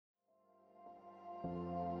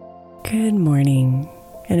Good morning,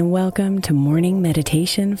 and welcome to Morning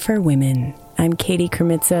Meditation for Women. I'm Katie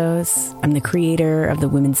Kremitzos. I'm the creator of the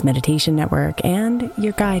Women's Meditation Network and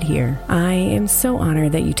your guide here. I am so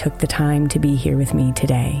honored that you took the time to be here with me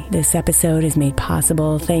today. This episode is made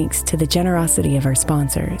possible thanks to the generosity of our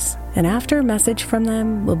sponsors. And after a message from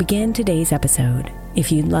them, we'll begin today's episode.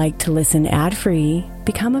 If you'd like to listen ad-free,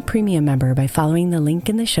 become a premium member by following the link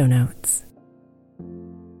in the show notes.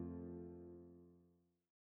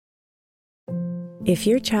 If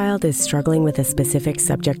your child is struggling with a specific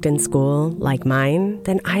subject in school, like mine,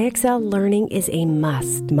 then IXL Learning is a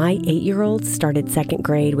must. My 8-year-old started second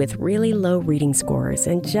grade with really low reading scores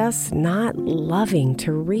and just not loving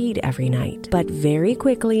to read every night. But very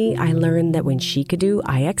quickly, I learned that when she could do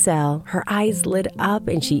IXL, her eyes lit up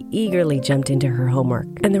and she eagerly jumped into her homework.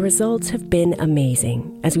 And the results have been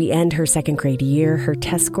amazing. As we end her second grade year, her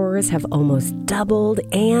test scores have almost doubled,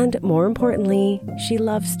 and more importantly, she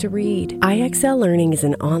loves to read. IXL Learning is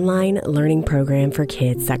an online learning program for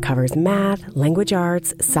kids that covers math, language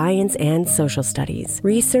arts, science, and social studies.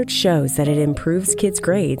 Research shows that it improves kids'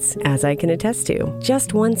 grades, as I can attest to.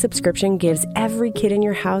 Just one subscription gives every kid in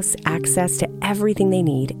your house access to everything they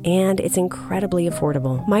need, and it's incredibly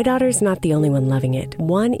affordable. My daughter's not the only one loving it.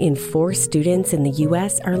 1 in 4 students in the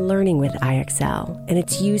U.S. are learning with IXL, and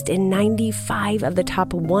it's used in 95 of the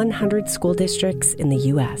top 100 school districts in the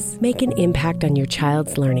U.S. Make an impact on your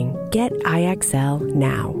child's learning. Get IXL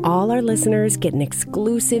now. All our listeners get an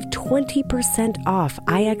exclusive 20% off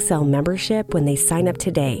IXL membership when they sign up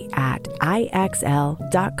today at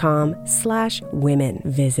IXL.com/women.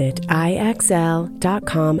 Visit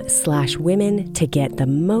IXL.com/women to get the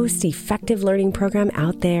most effective learning program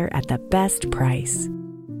out there at the best price.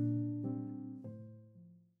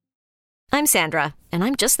 I'm Sandra, and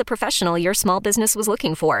I'm just the professional your small business was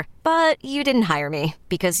looking for. But you didn't hire me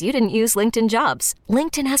because you didn't use LinkedIn Jobs.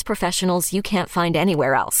 LinkedIn has professionals you can't find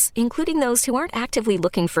anywhere else, including those who aren't actively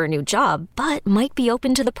looking for a new job, but might be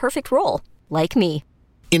open to the perfect role, like me.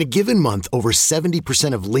 In a given month, over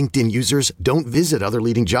 70% of LinkedIn users don't visit other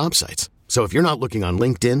leading job sites. So if you're not looking on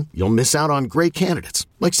LinkedIn, you'll miss out on great candidates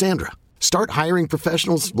like Sandra. Start hiring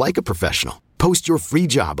professionals like a professional. Post your free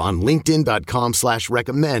job on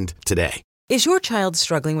linkedin.com/recommend today. Is your child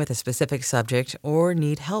struggling with a specific subject or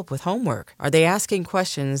need help with homework? Are they asking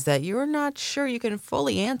questions that you're not sure you can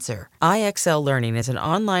fully answer? IXL Learning is an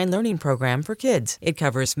online learning program for kids. It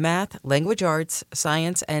covers math, language arts,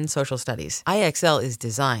 science, and social studies. IXL is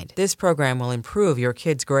designed. This program will improve your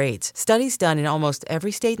kids' grades. Studies done in almost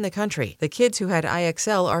every state in the country. The kids who had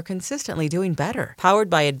IXL are consistently doing better. Powered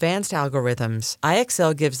by advanced algorithms,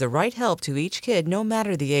 IXL gives the right help to each kid no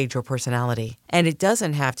matter the age or personality. And it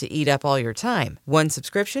doesn't have to eat up all your time. One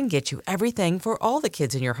subscription gets you everything for all the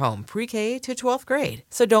kids in your home, pre-K to 12th grade.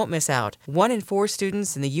 So don't miss out. 1 in 4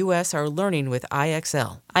 students in the U.S. are learning with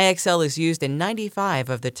IXL. IXL is used in 95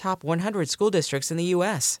 of the top 100 school districts in the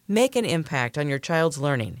U.S. Make an impact on your child's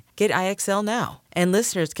learning. Get IXL now. And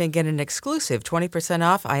listeners can get an exclusive 20%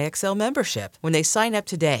 off IXL membership when they sign up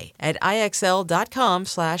today at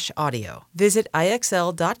IXL.com/audio. Visit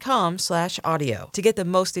IXL.com/audio to get the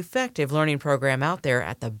most effective learning program out there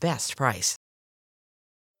at the best price.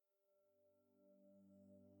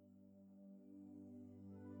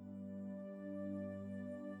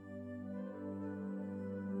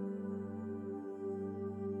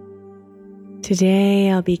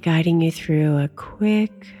 Today, I'll be guiding you through a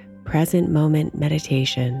quick present moment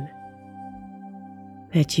meditation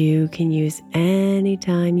that you can use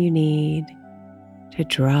anytime you need to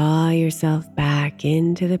draw yourself back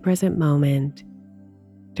into the present moment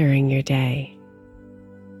during your day.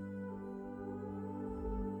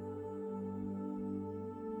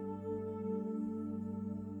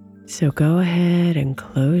 So go ahead and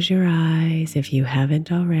close your eyes if you haven't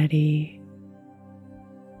already.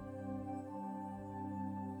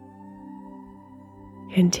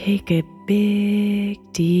 And take a big,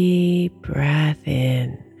 deep breath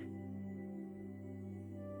in,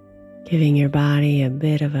 giving your body a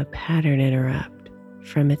bit of a pattern interrupt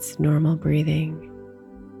from its normal breathing.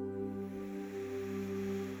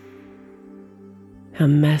 A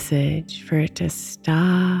message for it to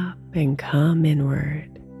stop and come inward.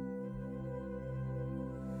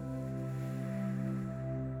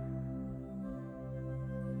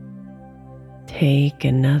 Take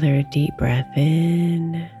another deep breath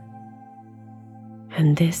in,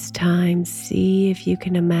 and this time see if you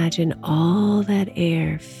can imagine all that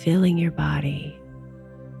air filling your body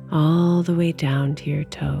all the way down to your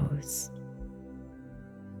toes.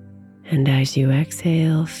 And as you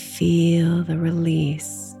exhale, feel the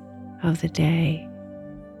release of the day.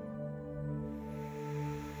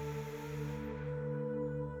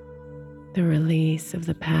 the release of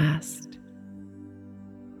the past,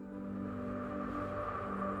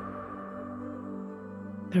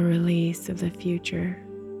 the release of the future,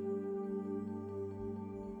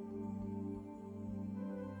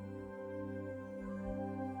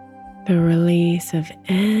 the release of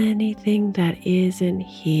anything that isn't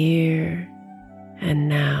here and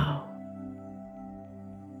now.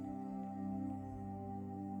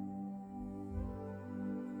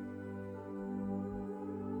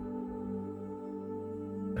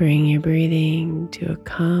 Bring your breathing to a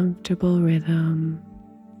comfortable rhythm.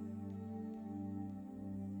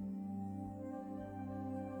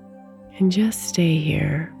 And just stay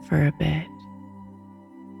here for a bit.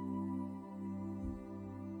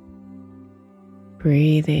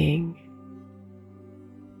 Breathing.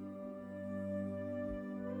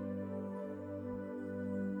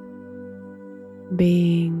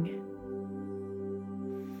 Being.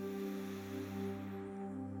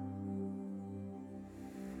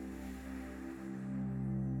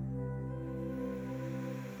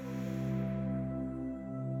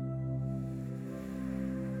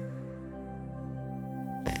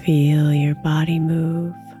 Feel your body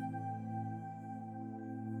move.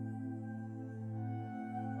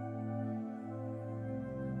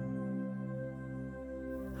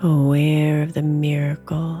 Aware of the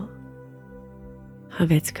miracle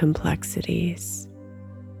of its complexities.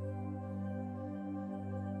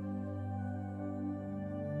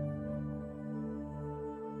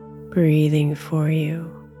 Breathing for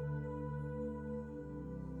you.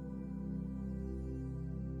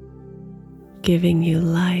 Giving you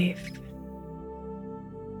life.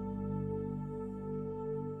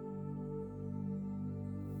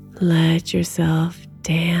 Let yourself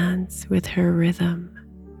dance with her rhythm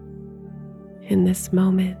in this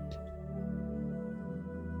moment.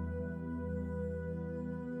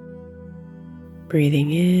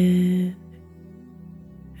 Breathing in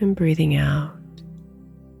and breathing out.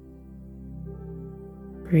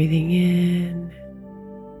 Breathing in,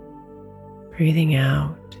 breathing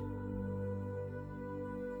out.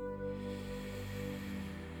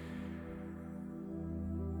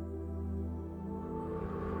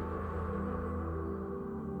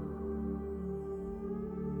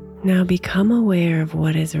 Now become aware of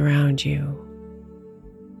what is around you.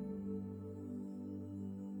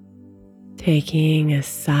 Taking a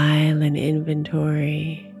silent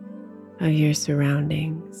inventory of your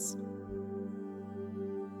surroundings.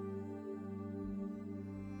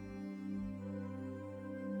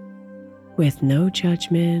 With no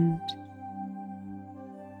judgment,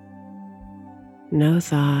 no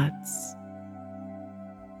thoughts,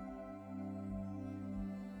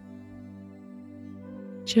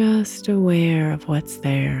 just aware of what's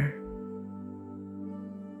there.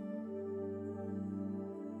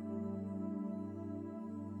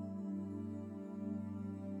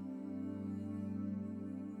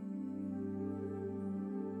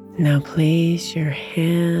 Now place your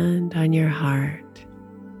hand on your heart,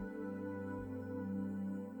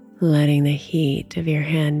 letting the heat of your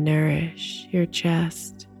hand nourish your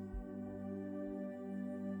chest.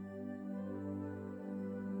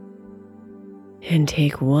 And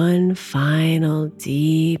take one final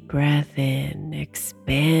deep breath in,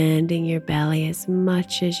 expanding your belly as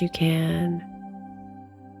much as you can.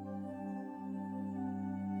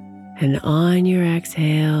 And on your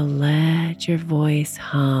exhale, let your voice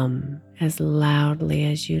hum as loudly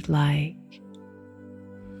as you'd like.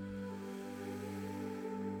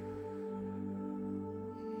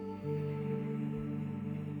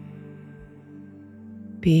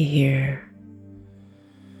 Be here.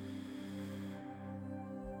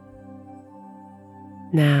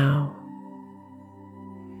 Now.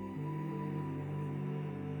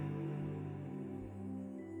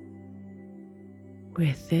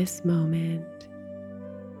 With this moment.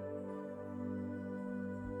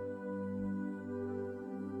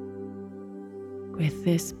 With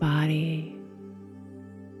this body.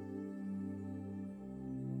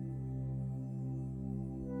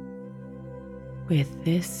 With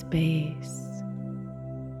this space.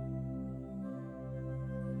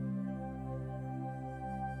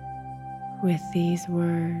 With these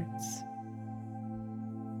words.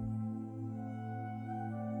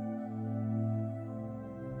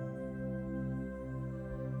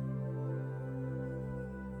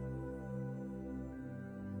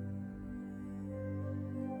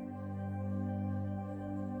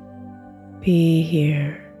 Be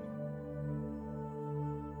here.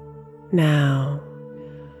 Now.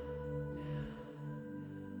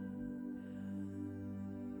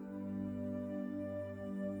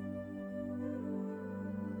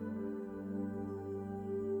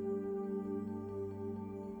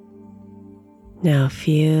 Now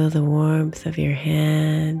feel the warmth of your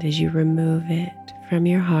hand as you remove it from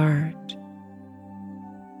your heart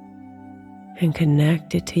and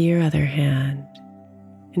connect it to your other hand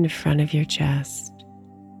in front of your chest.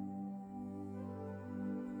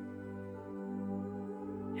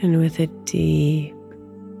 And with a deep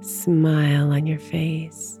smile on your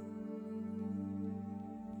face,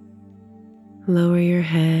 lower your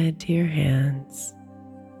head to your hands.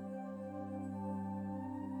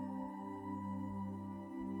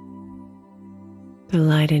 The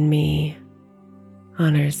light in me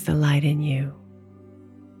honors the light in you.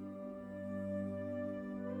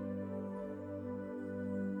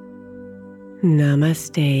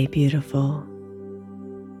 Namaste, beautiful.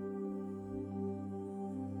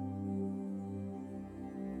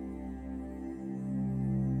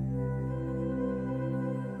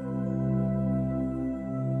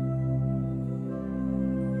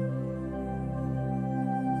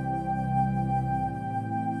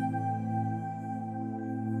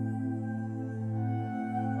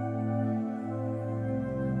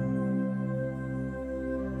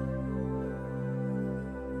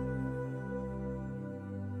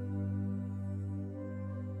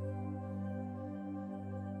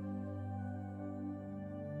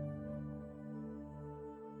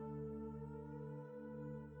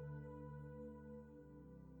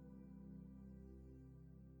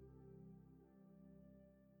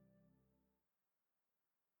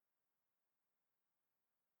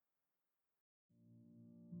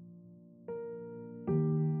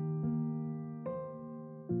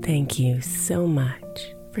 Thank you so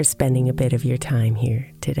much for spending a bit of your time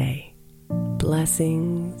here today.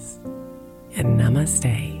 Blessings and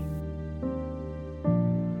namaste.